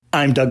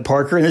I'm Doug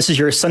Parker, and this is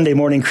your Sunday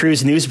morning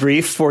cruise news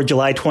brief for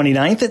July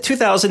 29th,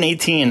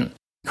 2018.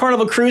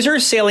 Carnival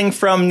cruisers sailing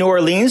from New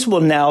Orleans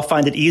will now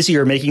find it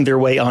easier making their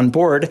way on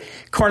board.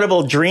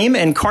 Carnival Dream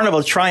and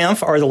Carnival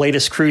Triumph are the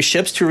latest cruise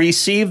ships to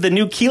receive the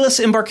new keyless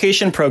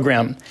embarkation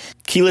program.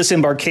 Keyless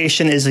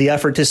embarkation is the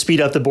effort to speed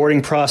up the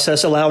boarding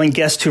process, allowing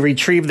guests to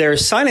retrieve their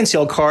sign and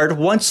sail card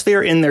once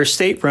they're in their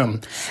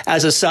stateroom.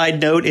 As a side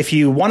note, if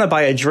you want to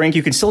buy a drink,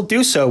 you can still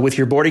do so with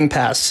your boarding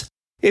pass.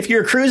 If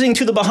you're cruising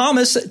to the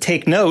Bahamas,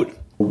 take note.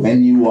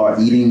 When you are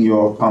eating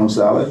your cum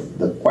salad,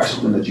 the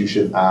question that you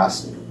should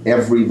ask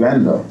every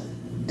vendor,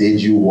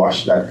 did you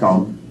wash that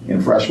cum in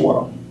fresh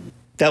water?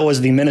 That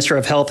was the Minister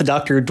of Health,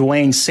 Dr.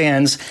 Dwayne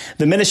Sands.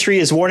 The ministry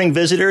is warning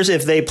visitors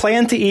if they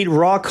plan to eat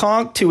raw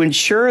conch to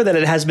ensure that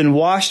it has been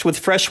washed with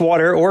fresh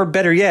water, or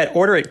better yet,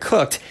 order it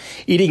cooked.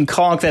 Eating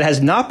conch that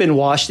has not been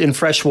washed in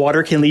fresh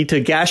water can lead to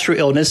gastro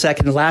illness that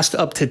can last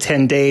up to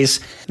 10 days.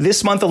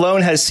 This month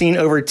alone has seen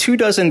over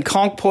 24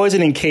 conch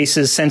poisoning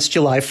cases since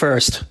July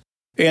 1st.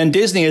 And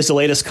Disney is the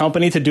latest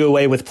company to do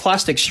away with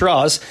plastic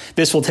straws.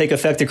 This will take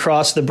effect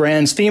across the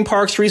brand's theme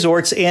parks,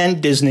 resorts,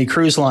 and Disney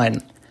Cruise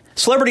Line.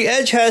 Celebrity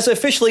Edge has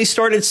officially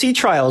started sea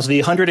trials.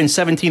 The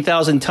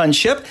 117,000-ton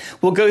ship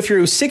will go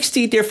through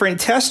 60 different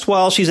tests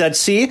while she's at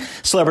sea.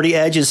 Celebrity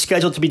Edge is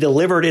scheduled to be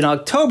delivered in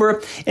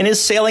October and is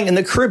sailing in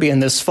the Caribbean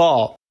this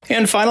fall.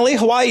 And finally,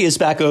 Hawaii is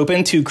back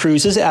open to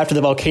cruises after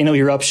the volcano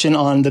eruption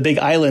on the Big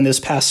Island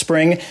this past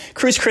spring.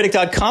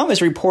 CruiseCritic.com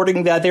is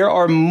reporting that there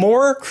are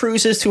more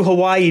cruises to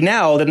Hawaii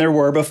now than there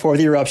were before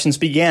the eruptions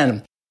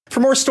began.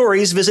 For more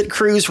stories, visit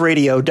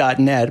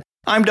cruiseradio.net.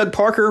 I'm Doug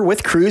Parker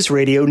with Cruise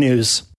Radio News.